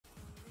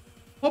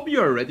Hope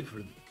you are ready for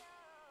this.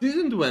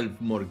 Season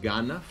 12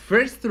 Morgana,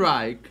 first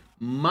strike,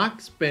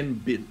 max pen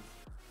build.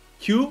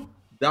 Q,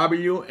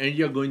 W, and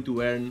you're going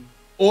to earn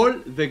all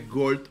the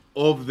gold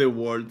of the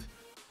world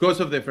because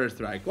of the first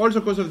strike. Also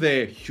because of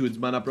the huge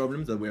mana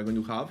problems that we are going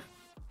to have.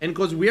 And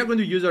because we are going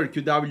to use our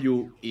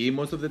QWE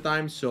most of the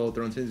time, so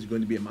Transcendence is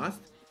going to be a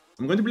must.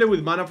 I'm going to play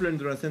with Manaflow and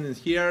Transcendence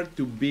here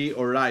to be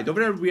alright.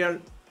 Overall, we are...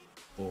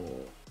 Oh,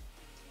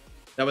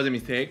 that was a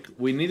mistake.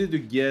 We needed to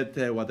get...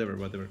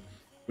 whatever.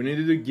 We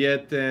needed to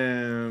get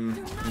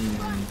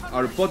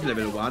our pot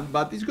level 1,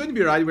 but it's going to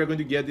be right. We're going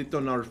to get it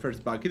on our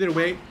first pack. Either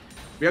way,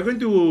 we are going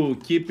to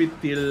keep it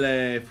till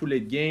full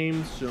late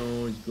game,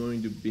 so it's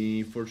going to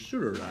be for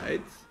sure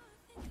right.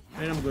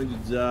 And I'm going to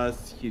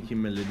just hit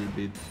him a little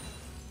bit.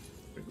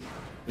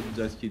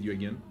 Just hit you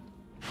again.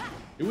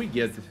 Do we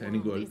get any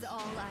gold?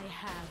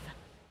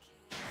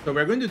 So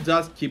we're going to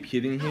just keep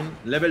hitting him.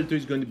 Level 2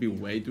 is going to be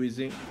way too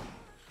easy.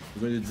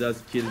 We're going to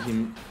just kill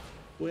him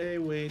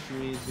way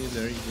too easy.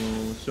 There you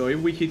go. So if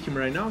we hit him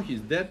right now, he's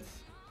dead.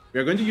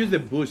 We are going to use the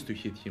boost to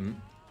hit him,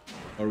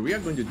 or we are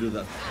going to do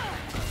that.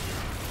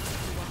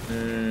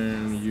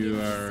 And you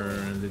are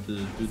a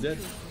little too dead.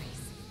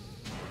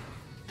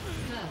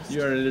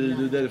 You are a little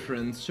too dead,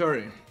 friend.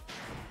 Sorry.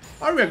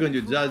 Or we are going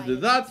to just do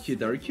that,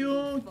 hit our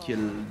Q,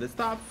 kill the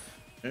stuff,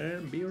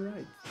 and be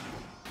alright.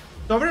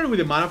 So overall with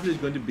the Manaflow is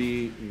going to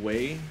be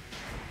way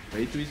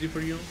too easy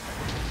for you.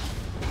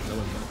 That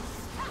was bad.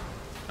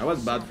 That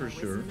was bad for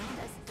sure.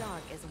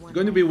 It's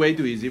going to be way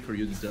too easy for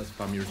you to just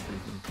spam your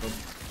skills. So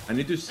I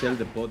need to sell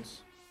the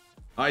pots.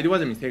 Oh, it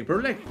was a mistake.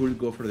 Probably I could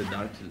go for the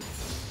dark kill.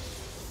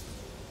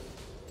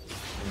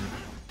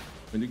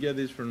 I'm going to get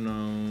this for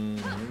now.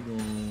 There we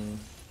go.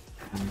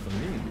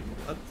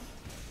 What?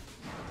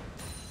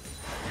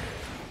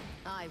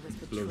 I was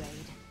betrayed.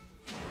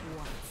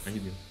 I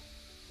hit you.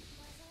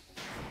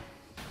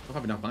 I don't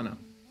have enough mana.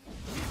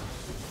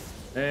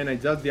 And I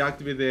just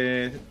deactivate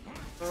the...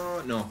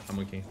 Oh, no, I'm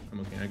okay.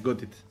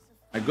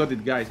 I got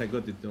it, guys. I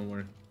got it. Don't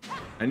worry.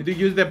 I need to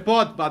use the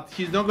pot, but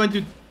he's not going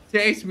to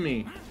chase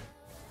me.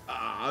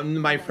 On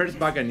my first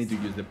back, I need to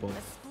use the pot.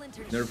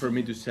 In order for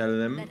me to sell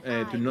them,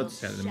 to not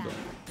sell them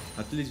though.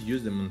 At least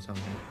use them on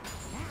something.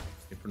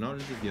 Okay, for now,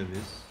 let's just get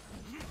this.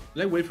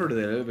 Will I wait for the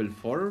level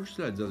 4 or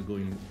should I just go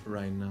in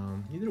right now?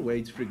 Either way,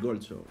 it's free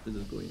gold, so let's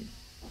just go in.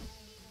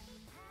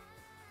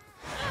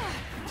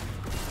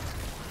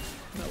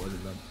 That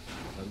wasn't bad.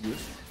 That's good.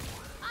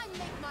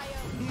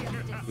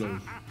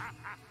 Close.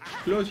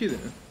 Close hit me.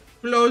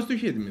 Close to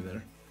hit me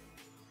there.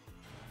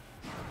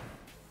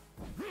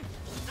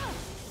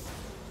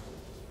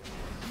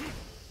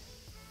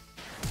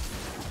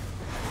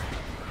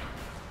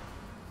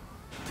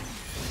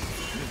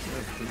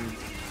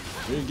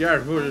 Be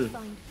careful. Okay,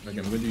 I'm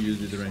going to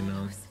use it right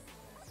now.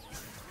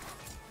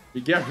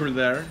 Be careful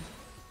there.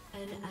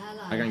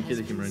 I can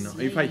kill him right now.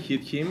 If I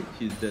hit him,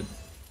 he's dead.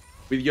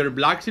 With your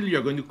black seal,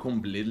 you're going to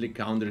completely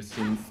counter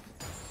since.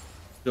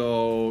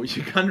 So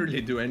you can't really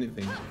do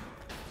anything.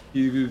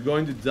 He's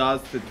going to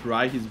just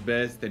try his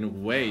best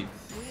and wait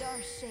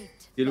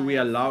till we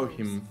allow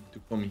him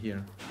to come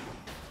here.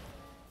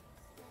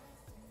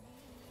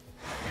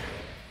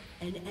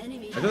 I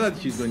thought that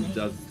he's going to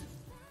just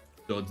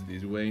dodge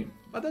this way,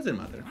 but doesn't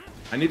matter.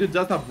 I need to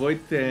just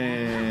avoid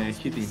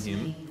hitting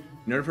him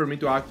in order for me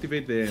to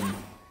activate the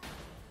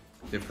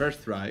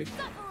first strike.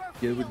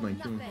 Deal with my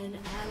team.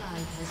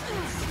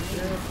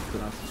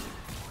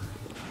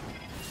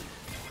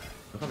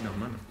 I don't have enough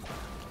mana.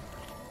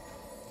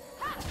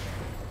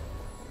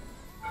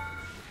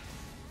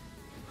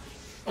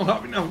 I don't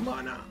have enough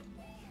mana.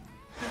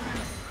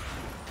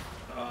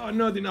 Oh,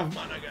 not enough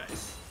mana,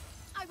 guys.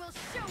 I will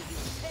show you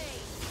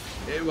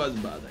pain. It was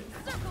bad.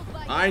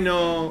 I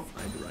know.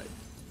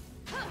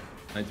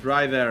 I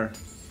tried there.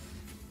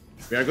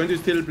 We are going to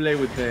still play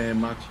with the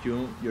max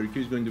Q. Your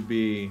Q is going to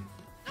be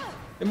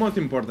the most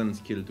important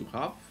skill to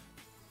have.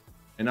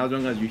 And as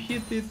long as you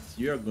hit it,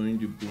 you are going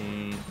to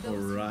be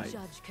alright.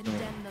 No,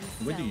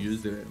 I'm going to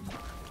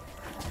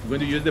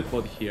use the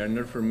pot here in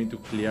order for me to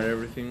clear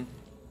everything.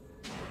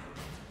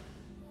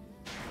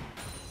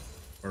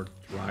 Or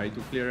try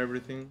to clear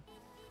everything.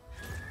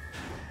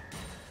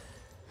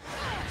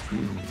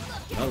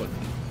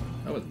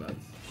 That was bad.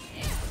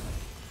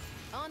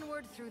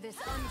 Onward through this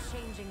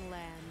unchanging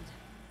land.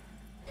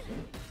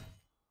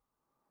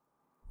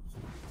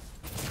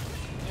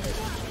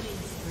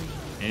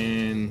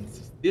 And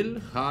still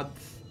had...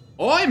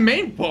 Oh, I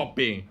main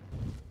Poppy!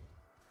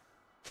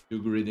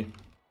 Too greedy.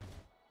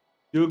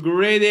 Too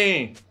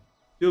greedy!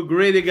 Too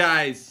greedy,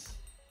 guys!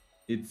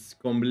 It's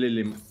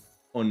completely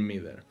on me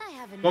there.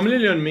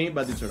 Completely on me,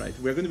 but it's alright.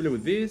 We're going to play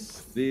with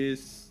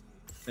this,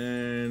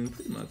 and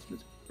pretty much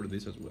let's go for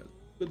this as well.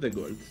 Got the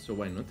gold, so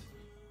why not?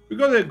 We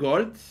got the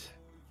gold,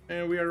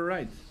 and we are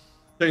alright.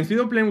 So instead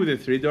of playing with the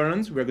 3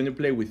 Dorans, we're going to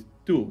play with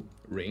 2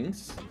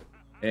 rings.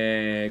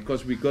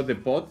 Because we got the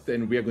pot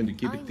and we are going to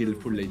keep it till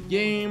full late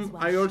game.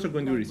 I also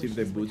going to receive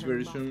the boots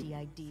very soon.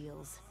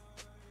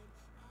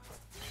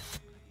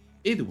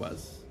 It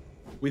was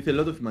with a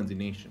lot of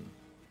imagination.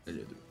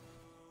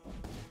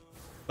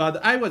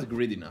 But I was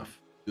greedy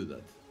enough do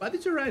that. But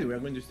it's alright, we are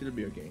going to still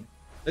be okay.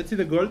 Let's see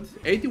the gold.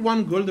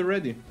 81 gold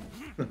already.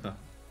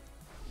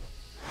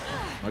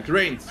 Max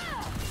Reigns.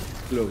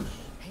 Close.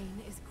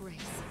 Pain is grace.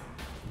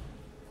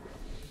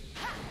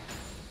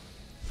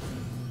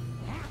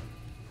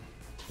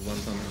 You want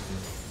something from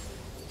me?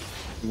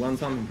 You want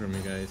something from me,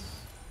 guys?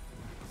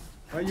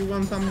 Why you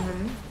want something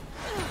from me?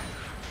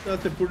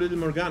 That's a poor little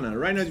Morgana.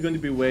 Right now it's going to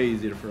be way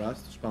easier for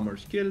us to spam our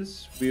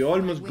skills. We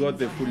almost got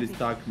the fully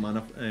stacked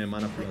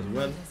Manaflow as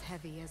well. As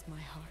heavy as my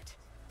heart.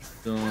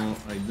 So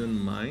I don't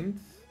mind.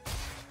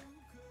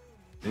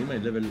 Maybe my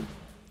level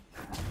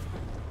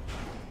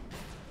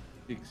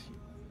 6.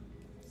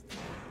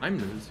 I'm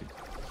level 6.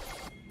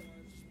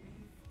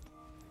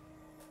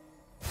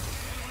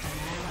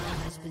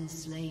 Has been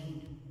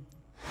slain.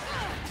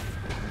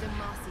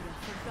 Demacia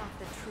forgot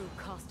the true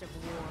cost of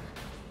war.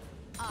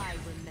 I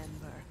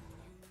remember.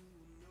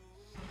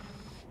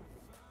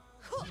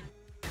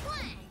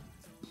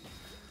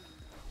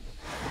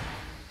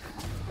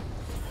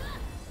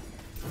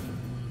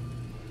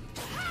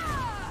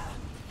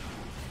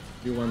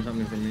 You want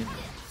something from me?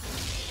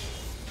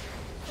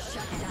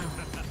 Shut down.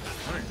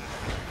 Alright.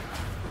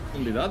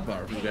 Don't be that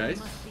powerful, guys.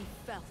 Must be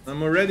felt.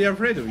 I'm already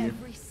afraid of you.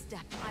 Every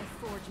step I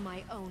forge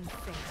my own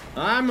fate.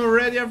 I'm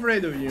already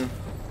afraid of you.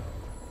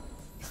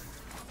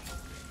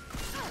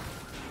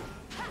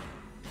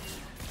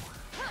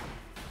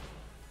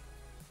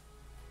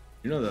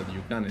 You know that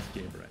you can't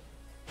escape, right?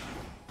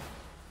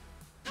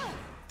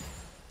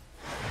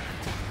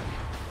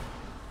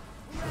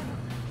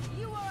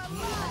 You are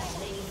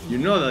alive. You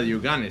know that you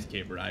can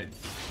escape, right?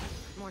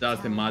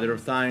 Just a matter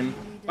of time.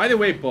 By the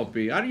way,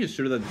 Poppy, are you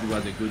sure that it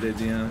was a good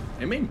idea?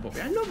 I mean,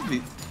 Poppy, I love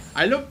this.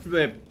 I love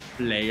the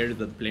players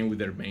that playing with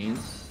their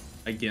mains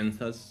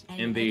against us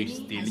and they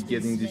still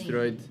getting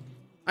destroyed.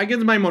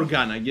 Against my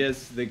Morgana, I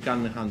guess they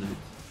can handle it.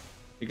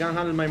 They can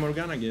handle my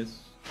Morgana, I guess.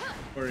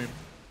 Sorry.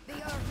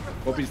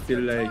 Poppy's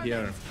still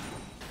here.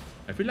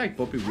 I feel like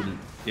Poppy will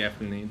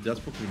definitely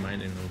just focus my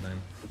lane all the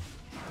time.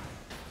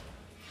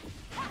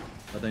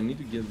 But I need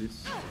to get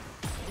this.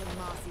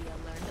 Demacia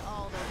learned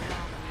all the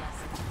wrong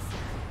lessons.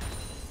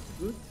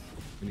 Good.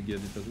 I'm gonna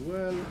get this as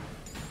well.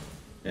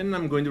 And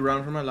I'm going to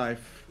run for my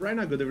life. Right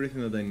now I got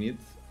everything that I need.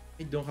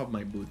 I don't have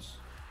my boots.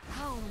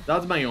 Home.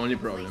 That's my only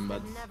problem,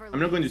 but I'm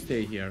not going to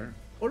stay here.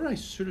 Or I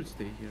should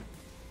stay here.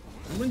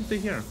 I'm going to stay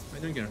here. I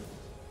don't care.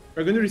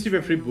 We're going to receive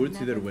a free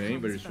boots either way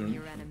very soon.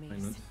 Why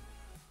not?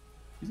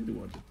 Is it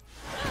worth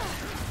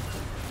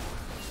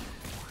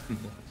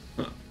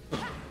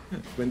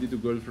it? 22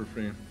 gold for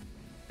free.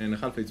 And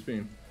half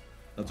HP.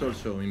 That's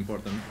also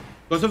important.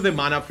 Because of the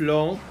mana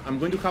flow, I'm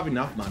going to have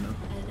enough mana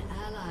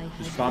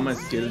to spam my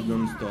skills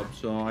non-stop,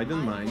 so I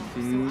don't mind.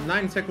 In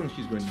 9 seconds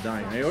he's going to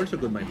die. I also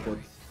got my pot.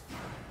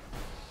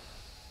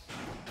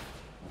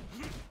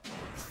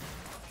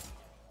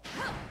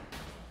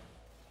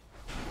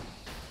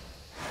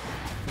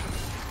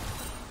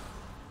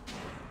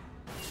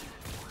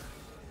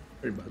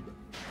 Very bad.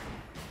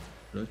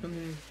 Let's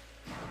continue.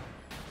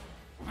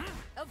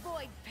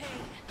 Avoid pain.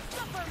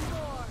 Suffer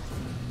more.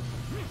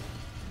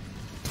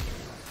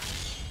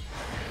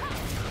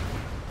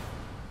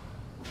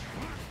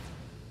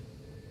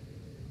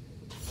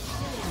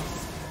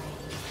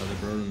 That's a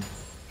problem.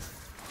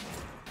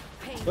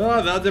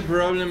 Oh, that's a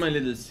problem, my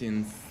little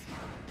sins.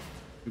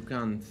 You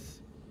can't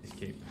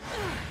escape.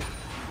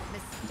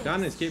 You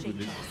can't escape with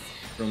this.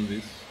 From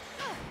this.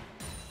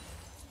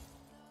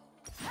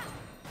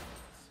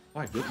 Oh,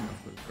 I got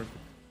enough. Perfect.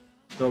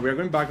 So we are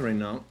going back right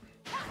now.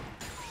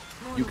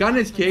 You can't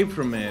escape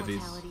from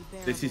this.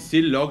 The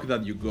CC lock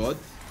that you got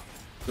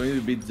is going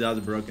to be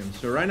just broken.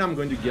 So right now I'm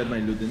going to get my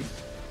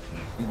Ludens.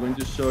 I'm going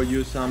to show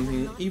you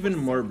something even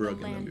more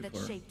broken than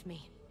before.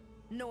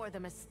 Nor the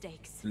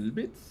mistakes. A little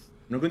bit.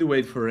 I'm not going to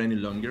wait for any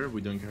longer.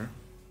 We don't care.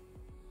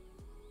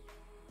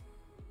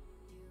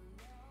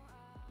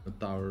 No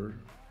tower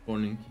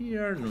spawning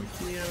here. No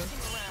here.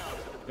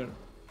 Here.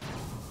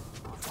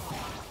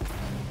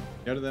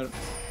 Here, there.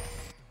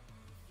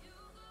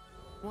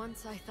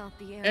 Once I thought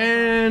the air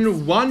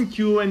And 1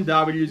 Q and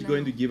W is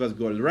going to give us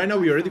gold. Right now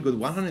we already got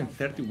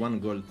 131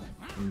 gold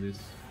from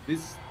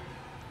this.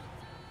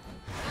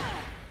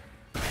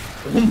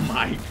 Oh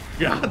my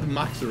god,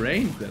 Max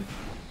Reigns then.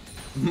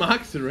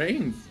 Max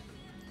Reigns.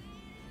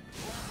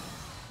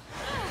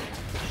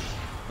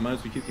 I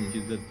managed to hit him,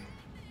 he's dead.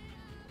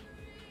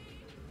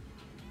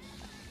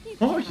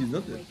 Oh, he's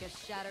not dead. Wake a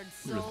shattered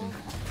soul.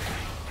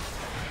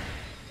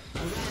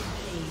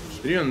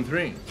 Interesting. 3 on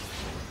 3.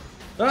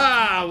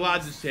 Ah,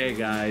 what to say,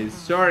 guys?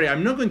 Sorry,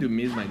 I'm not going to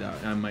miss my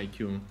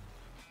Q.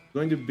 It's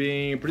going to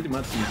be pretty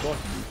much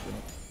impossible.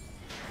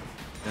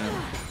 So.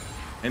 Yeah.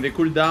 And the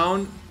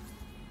cooldown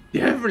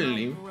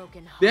definitely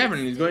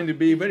is going to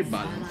be very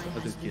balanced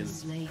as a skill.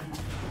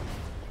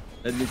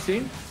 Let me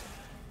see.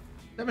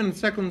 7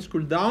 seconds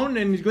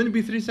cooldown and it's going to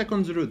be 3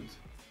 seconds root.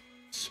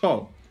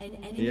 So,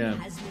 yeah.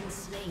 Has been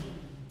slain.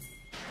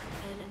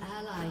 An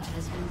ally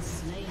has been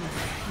slain.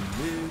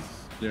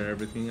 This, clear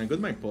everything. I got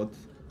my pot.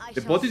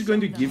 The pot is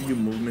going to give you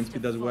movement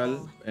speed as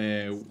well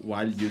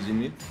while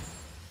using it.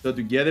 So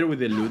together with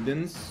the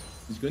Ludens,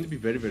 It's going to be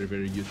very, very,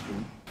 very useful.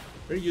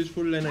 Very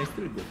useful, and I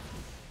still good.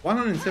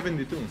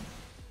 172.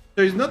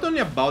 So it's not only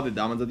about the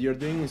damage that you're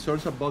doing, it's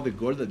also about the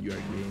gold that you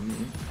are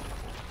gaining.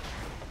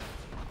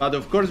 But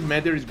of course,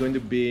 Meteor is going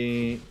to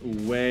be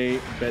way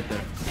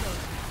better.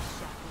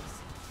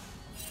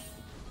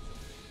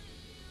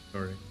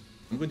 Sorry.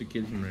 I'm going to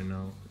kill him right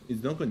now.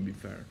 It's not going to be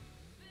fair.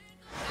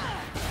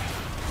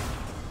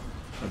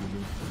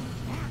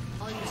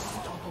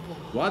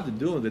 What to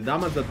do? The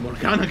damage that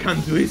Morgana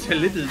can do is a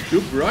little too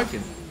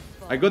broken.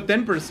 I got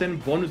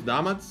 10% bonus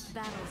damage.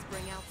 Battles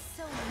bring out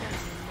so many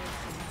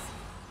emotions.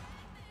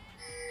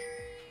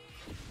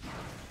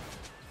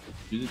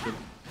 Use it.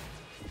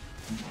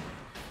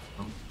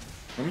 Oh.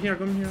 Come here,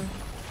 come here.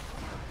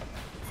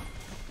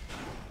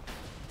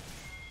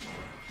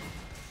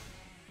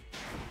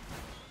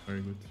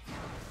 Very good.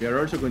 We are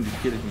also going to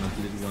kill him at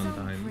least one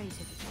time.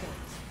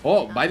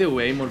 Oh, by the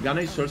way,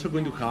 Morgana is also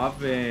going to have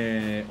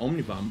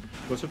Omnivamp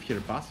because of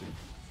her passive.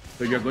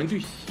 So you're going to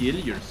heal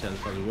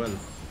yourself as well.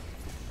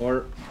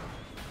 Or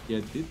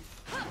get it.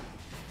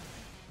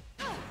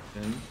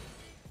 Then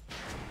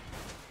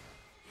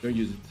don't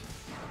use it.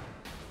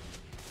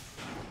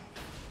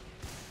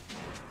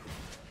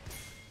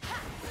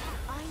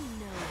 I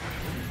know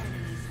what the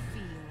enemies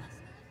feel.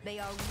 They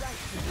are right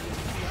to be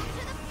afraid.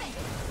 To the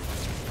face.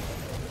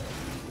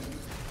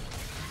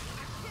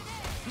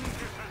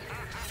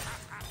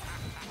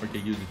 Okay,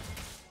 use it.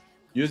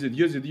 Use it,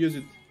 use it, use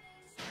it.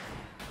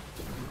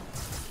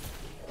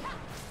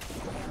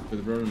 For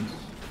the burns.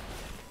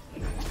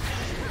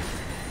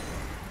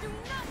 Do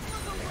not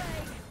look away.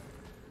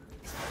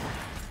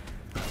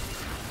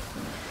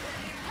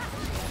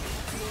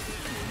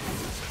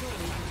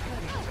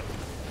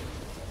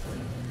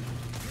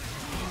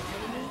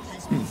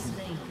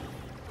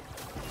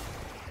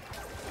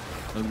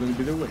 That's going to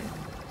be the way.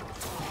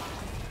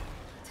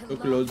 So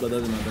close, but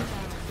doesn't matter.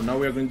 So now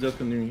we are going to just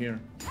continue here.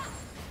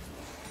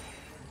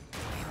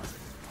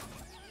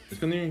 Let's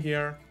continue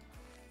here.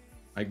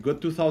 I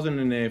got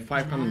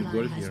 2,500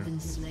 gold here.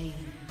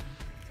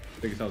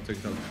 Take it out, take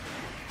it out.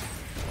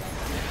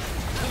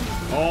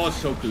 Oh,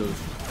 so close.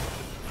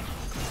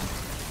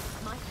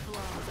 My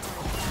flaws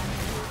are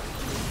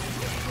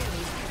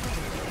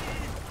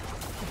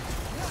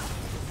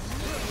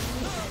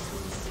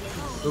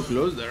So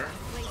close there,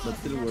 but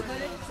still works.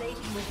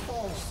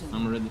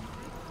 I'm ready.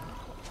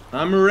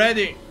 I'm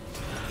ready.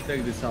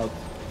 Take this out.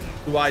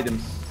 2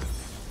 items.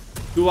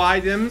 2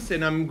 items,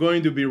 and I'm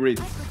going to be rich.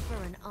 I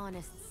prefer an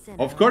honest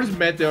sinner. Of course,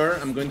 Meteor,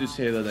 I'm going to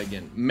say that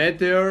again.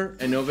 Meteor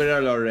and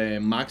overall or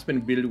max pen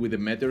build with the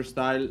Meteor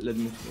style, let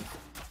me see.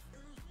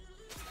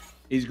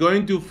 Is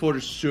going to for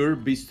sure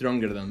be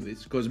stronger than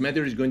this. Because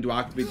Meteor is going to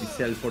activate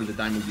itself all the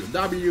time with your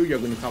W. You're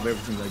going to have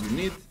everything that you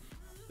need.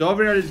 So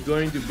overall is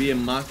going to be a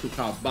must to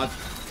have. But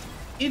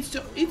it's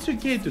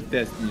okay to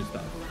test new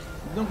stuff.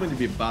 It's not going to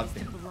be a bad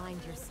thing.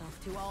 Blind yourself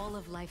to all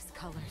of life's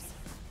colors.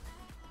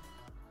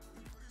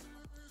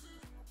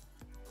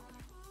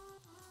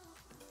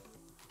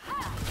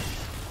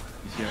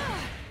 It's here.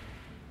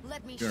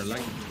 Let me You're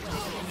like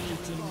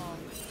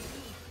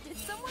Did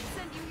someone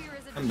send you here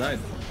as a I'm died.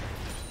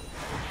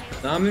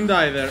 Something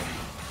died there.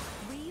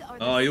 We are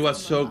Oh, it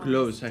was so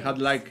close. I had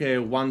like a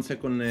 1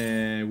 second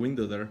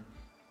window there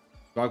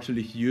to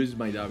actually use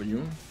my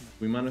W.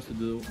 We managed to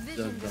do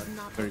just that.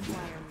 Very good.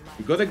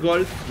 We got the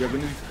gold. We are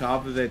going to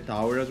have the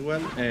tower as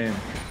well. And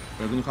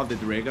we're going to have the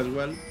Drake as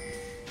well.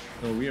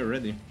 So we are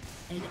ready.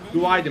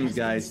 2 items,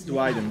 guys. 2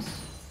 items.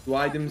 2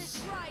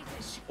 items.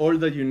 All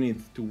that you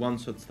need to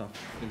one-shot stuff.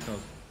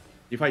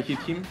 If I hit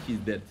him, he's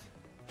dead.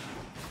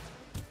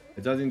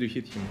 I just need to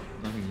hit him.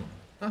 Nothing more.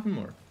 Nothing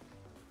more.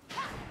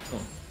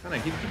 Oh, can I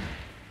hit him?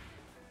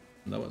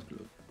 That was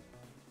close.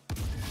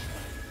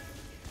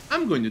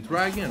 I'm going to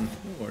try again.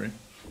 Don't worry.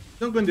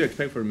 Not going to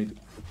expect for me to.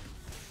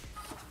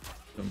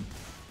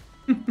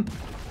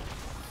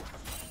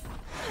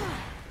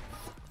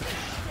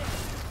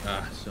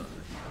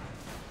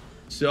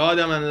 So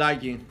damn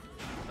unlucky.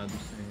 How to say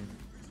it.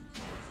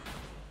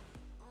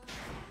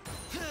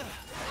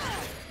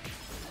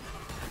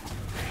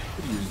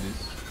 Could use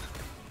this.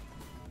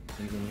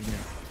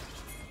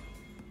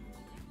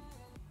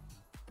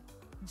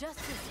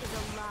 Justice is a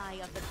lie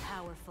of the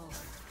powerful.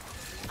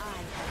 I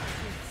have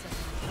truths of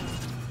my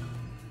own.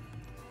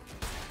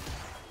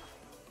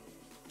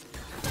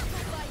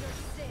 Suffer by your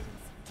sins.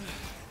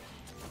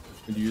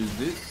 Could use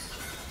this.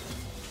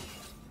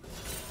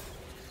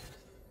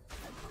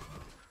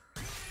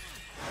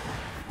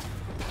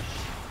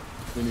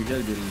 When you get a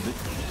little bit.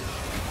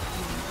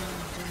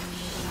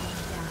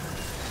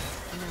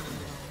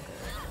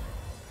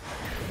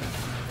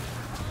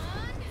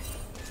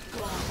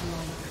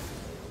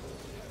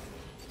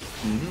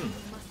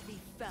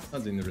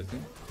 That's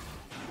interesting.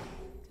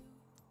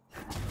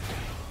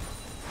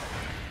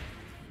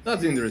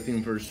 That's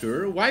interesting for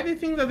sure. Why do you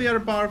think that they are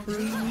powerful?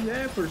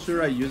 Yeah, for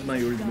sure. I use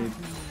my ultimate.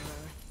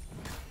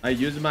 I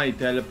use my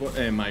teleport,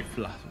 my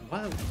flash.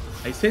 Wow,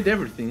 I said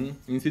everything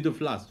instead of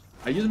flash.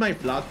 I use my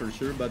flash for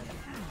sure, but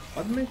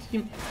what makes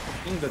him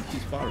think that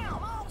he's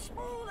powerful?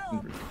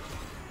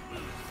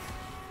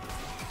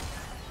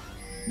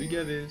 We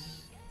get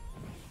this.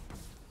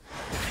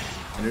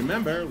 And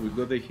remember, we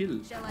got the heal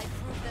Shall I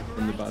prove them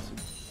from the right? passive.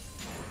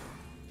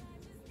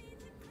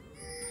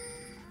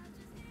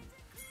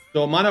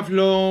 So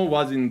Manaflow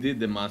was indeed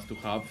the must to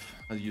have,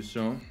 as you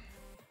saw.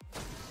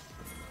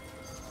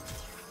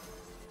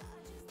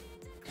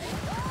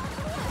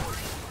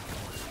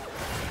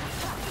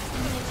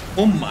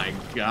 Oh my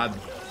god.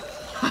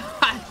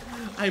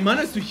 I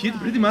managed to hit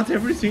pretty much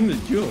every single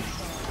Q.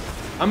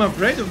 I'm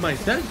afraid of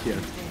myself here.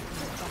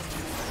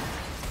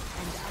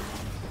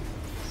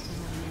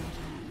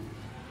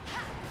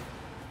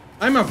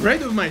 I'm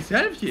afraid of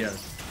myself here.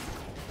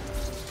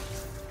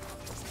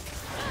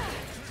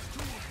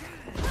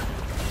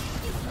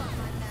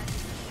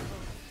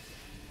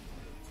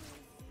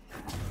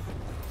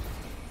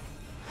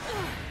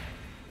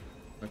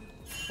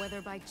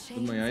 Whether by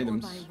chains my or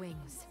items. by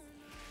wings,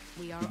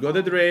 we are We got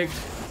the all Drake.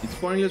 It's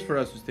pointless for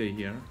us to stay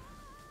here.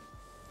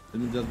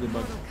 Let me just debug.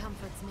 mortal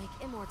comforts make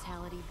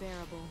immortality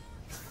bearable.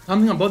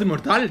 Something about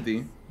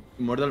immortality.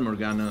 Immortal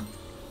Morgana.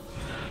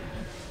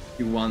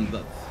 He wants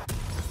that.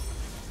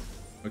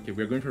 Okay,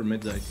 we're going for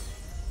Medzai.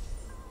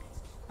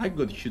 I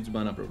got huge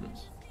mana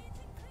problems.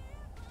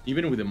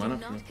 Even with the mana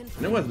flow.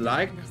 And I was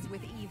like,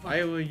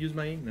 I will use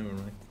my never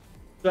mind.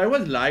 So I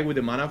was like, with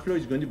the mana flow,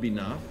 it's going to be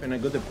enough, and I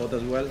got the pot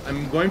as well.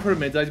 I'm going for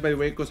Medzai, by the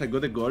way, because I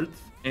got the gold.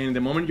 And the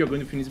moment you're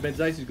going to finish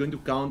Medzai, it's going to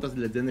count as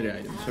legendary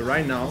item. So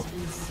right now,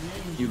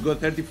 you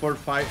got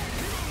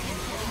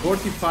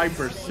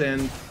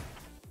 45%.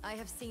 I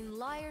have seen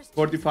liars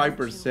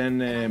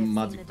 45%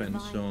 magic pen,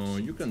 so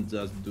you can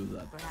just do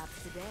that.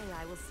 Perhaps today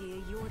I will see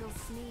a Yordle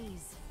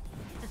sneeze.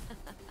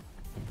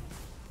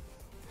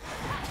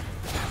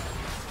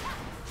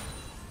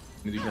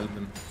 Need to help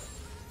them.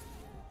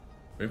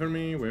 Wait for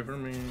me, wait for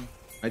me.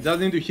 I just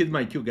need to hit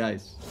my Q,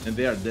 guys, and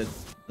they are dead.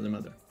 Doesn't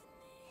matter.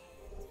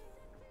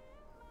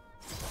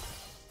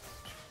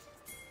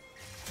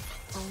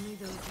 Only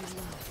those you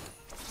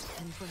love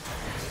can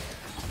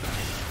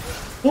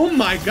protect. Oh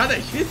my god, I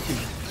hit him!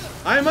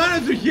 I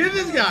managed to hit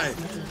this guy!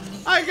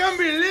 I can't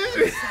believe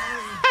it!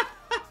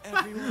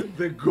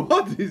 The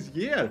god is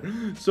here!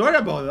 Sorry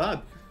about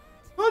that.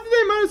 How did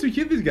I manage to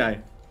hit this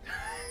guy?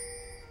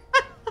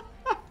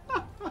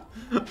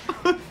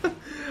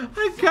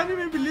 I can't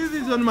even believe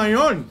this on my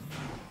own.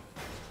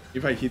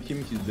 If I hit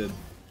him, he's dead.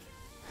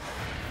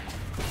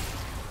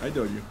 I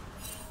told you.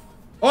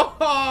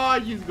 Oh,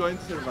 he's going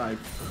to survive.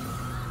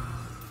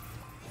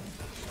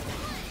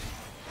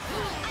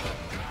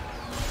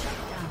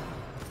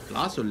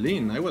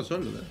 Lasolin, I was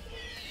solo there.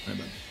 My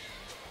bad.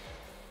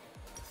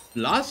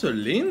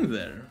 Lasolin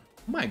there.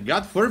 Oh my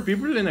god, 4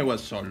 people and I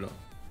was solo.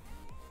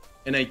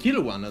 And I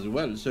killed one as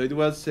well. So it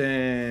was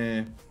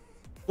 4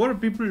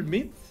 people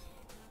mid.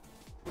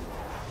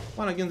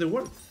 1 against the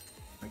world.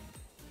 Okay.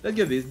 Let's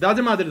get this.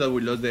 Doesn't matter that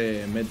we lost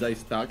the Medzai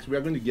stacks. We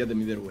are going to get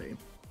them either way.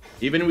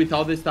 Even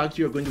without the stacks,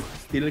 you are going to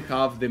still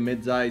have the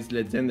Medzai's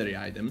legendary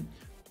item.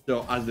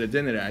 So as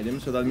legendary item,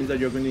 so that means that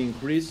you're going to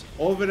increase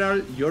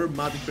overall your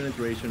magic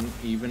penetration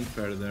even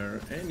further,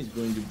 and it's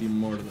going to be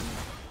more than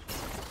enough.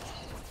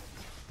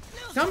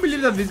 Can't believe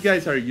that these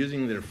guys are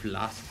using their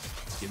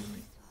flasks. Kidding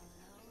me.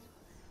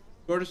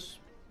 Of course,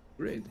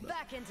 great. But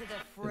Back into the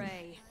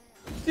fray.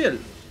 still,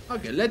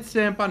 okay, let's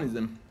punish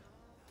them.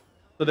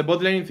 So the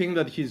bot lane think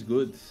that he's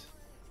good.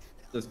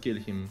 Just kill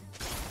him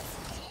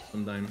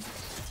sometime.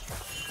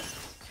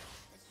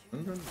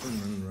 Run, run,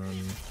 run, run, run.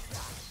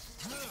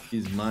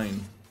 He's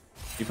mine.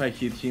 If I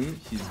hit him,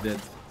 he's dead.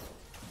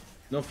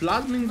 No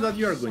flash means that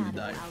you are going to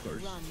die, of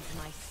course. Outruns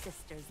my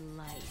sister's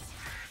light.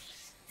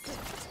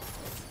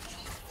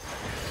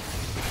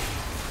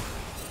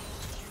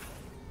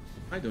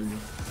 I don't know.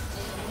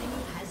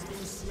 Enemy has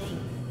been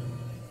slain.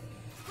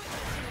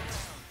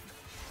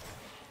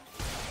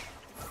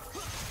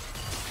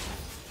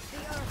 The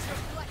earth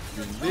reflects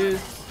your Use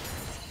this.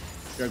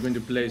 We are going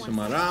to play some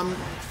Aram.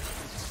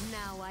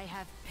 Now I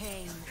have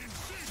pain.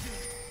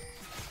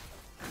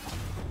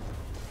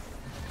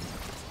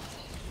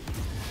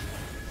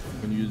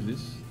 I'm going to use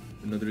this.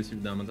 Will not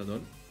receive damage at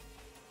all.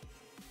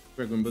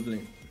 We are going bot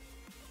lane.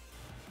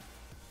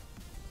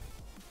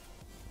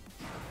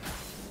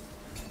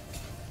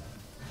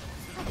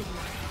 I did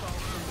not fall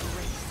from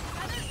grace.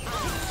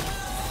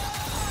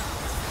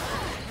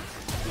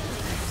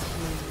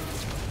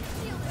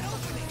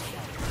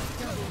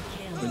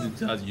 I'm going to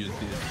just use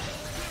this.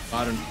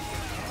 Baron.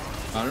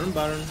 Baron,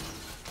 Baron.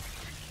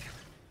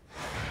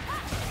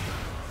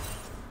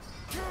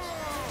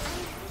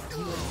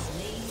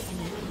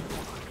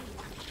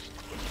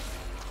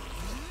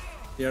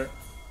 Here.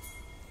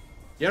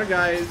 Here,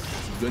 guys.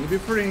 It's going to be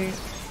free.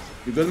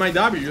 You got my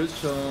W,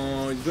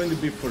 so it's going to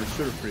be for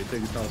sure free.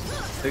 Take it out.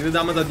 Take the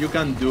damage that you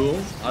can do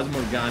as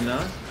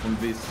Morgana on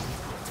this.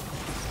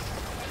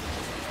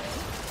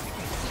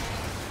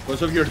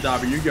 Because of your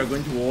W, you are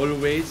going to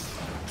always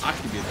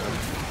activate her.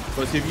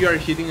 Because if you are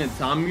hitting a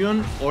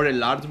champion or a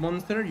large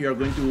monster, you are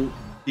going to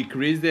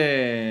decrease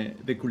the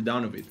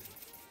cooldown of it.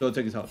 So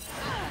check this out.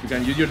 You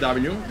can use your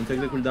W and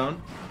take the cooldown.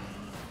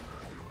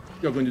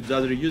 You are going to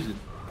just reuse it.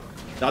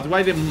 That's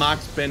why the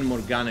max pen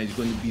Morgana is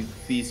going to be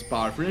this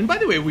powerful. And by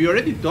the way, we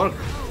already talked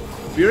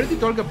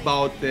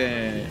about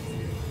the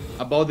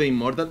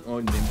immortal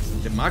or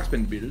the max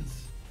pen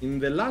builds in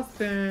the last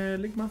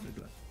League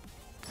Masterclass.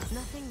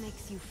 Nothing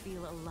makes you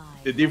feel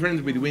alive. The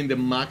difference between the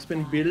max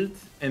pen build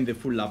and the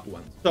full up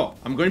one. So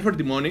I'm going for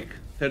demonic,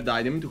 third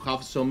item, to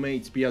have some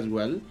HP as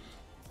well.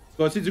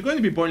 Because it's going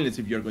to be pointless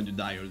if you're going to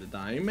die all the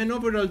time. And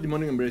overall,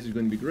 demonic embrace is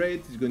going to be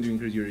great. It's going to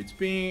increase your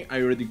HP.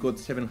 I already got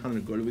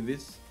 700 gold with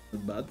this.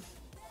 Not bad.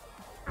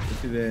 Let's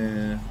see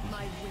the...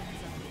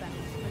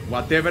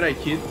 Whatever I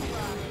hit,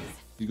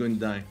 he's going to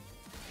die.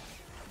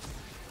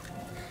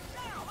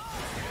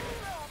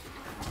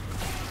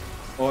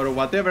 Or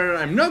whatever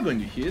I'm not going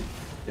to hit,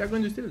 they are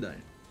going to still die.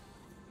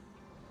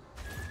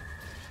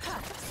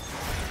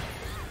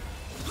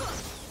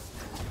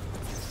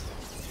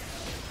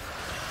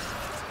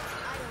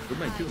 Good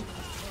my Q.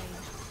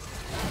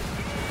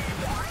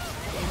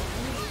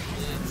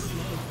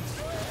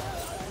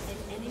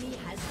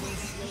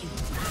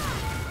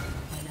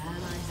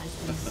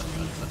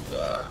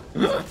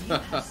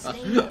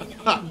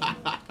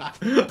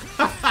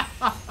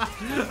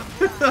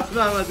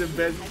 That was the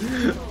best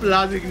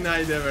plastic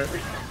night ever.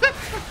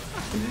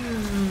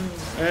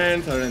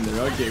 And surrender.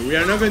 Okay, we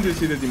are not going to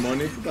see the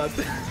demonic, but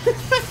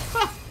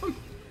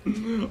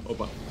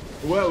Opa.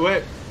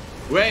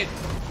 Wait.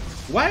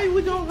 Why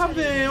we don't have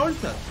the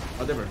ultra?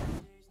 Whatever.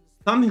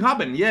 Something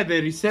happened. Yeah,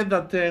 the reset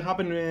that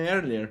happened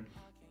earlier.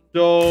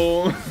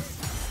 So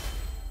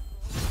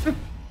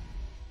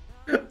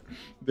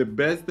the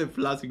best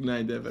plastic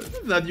night ever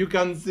that you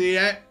can see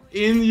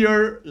in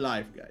your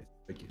life, guys.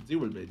 Okay,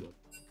 zero blade.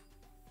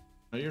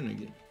 Are you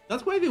again?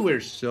 That's why they were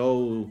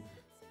so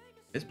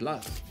S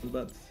plus.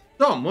 But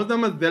so most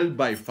damage dealt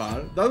by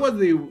far. That was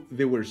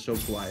they were so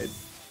quiet.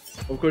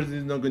 Of course, this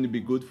is not going to be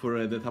good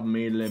for the top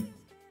male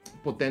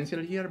potential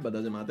here, but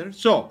doesn't matter.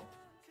 So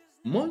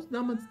most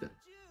damage dealt.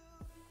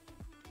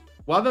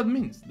 What that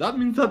means? That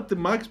means that the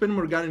max pen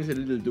Morgana is a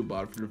little too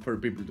powerful for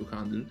people to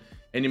handle.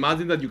 And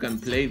imagine that you can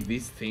play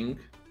this thing,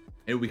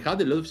 and we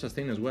had a lot of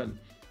sustain as well.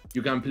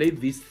 You can play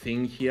this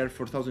thing here,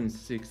 4,000,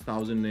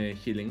 6,000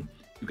 healing.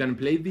 You can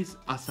play this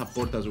as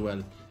support as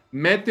well.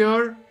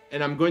 Meteor,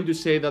 and I'm going to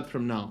say that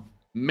from now.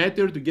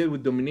 Meteor together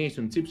with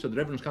Domination, Chipshot,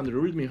 Reference Hunter,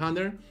 Ultimate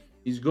Hunter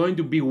is going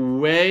to be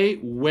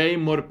way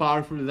more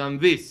powerful than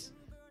this.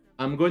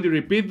 I'm going to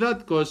repeat that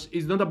because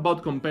it's not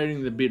about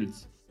comparing the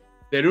builds.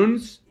 The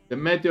runes, the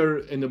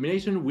Meteor and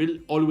Domination will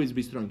always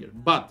be stronger.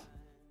 But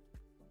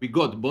we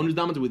got bonus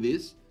damage with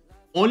this,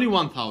 only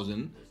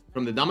 1,000.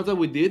 From the damage that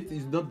we did,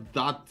 is not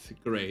that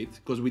great,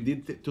 because we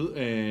did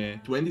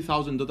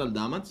 20,000 total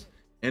damage,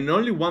 and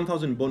only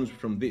 1,000 bonus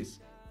from this.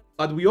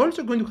 But we're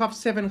also going to have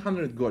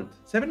 700 gold.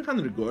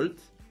 700 gold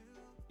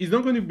is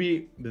not going to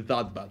be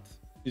that bad.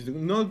 It's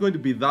not going to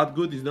be that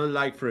good. It's not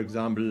like, for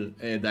example,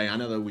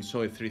 Diana, that we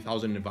saw a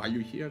 3,000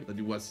 value here, that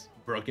it was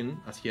broken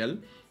as hell.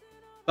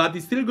 But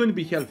it's still going to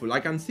be helpful. I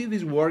can see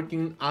this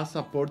working as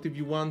support if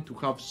you want to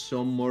have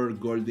some more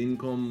gold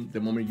income. The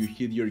moment you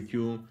hit your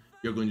Q,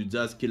 you're going to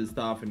just kill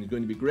stuff and it's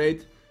going to be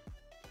great.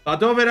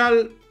 But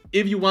overall,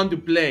 if you want to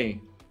play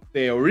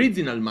the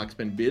original max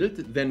pen build,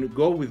 then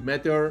go with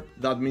Meteor.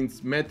 That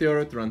means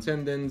Meteor,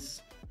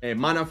 Transcendence,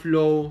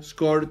 Manaflow,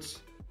 Scorch,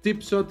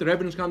 Chipshot,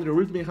 Revenue Hunter,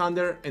 Ultimate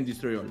Hunter, and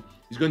Destroy All.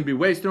 It's going to be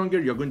way stronger.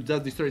 You're going to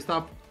just destroy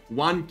stuff.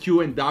 1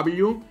 Q and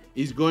W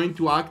is going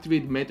to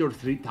activate Meteor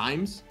 3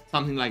 times,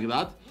 something like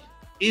that.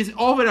 It's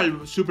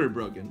overall super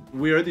broken.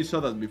 We already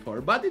saw that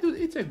before, but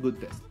it's a good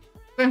test.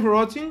 Thanks for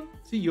watching.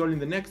 See you all in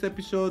the next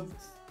episode,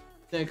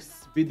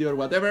 next video or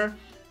whatever.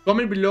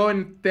 Comment below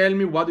and tell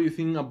me what do you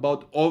think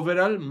about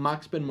overall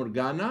max pen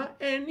Morgana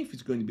and if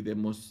it's going to be the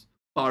most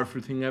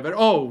powerful thing ever.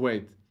 Oh,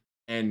 wait.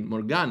 And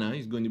Morgana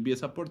is going to be a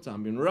support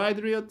champion,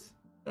 right, Riot?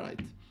 Right.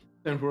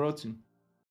 Thanks for watching.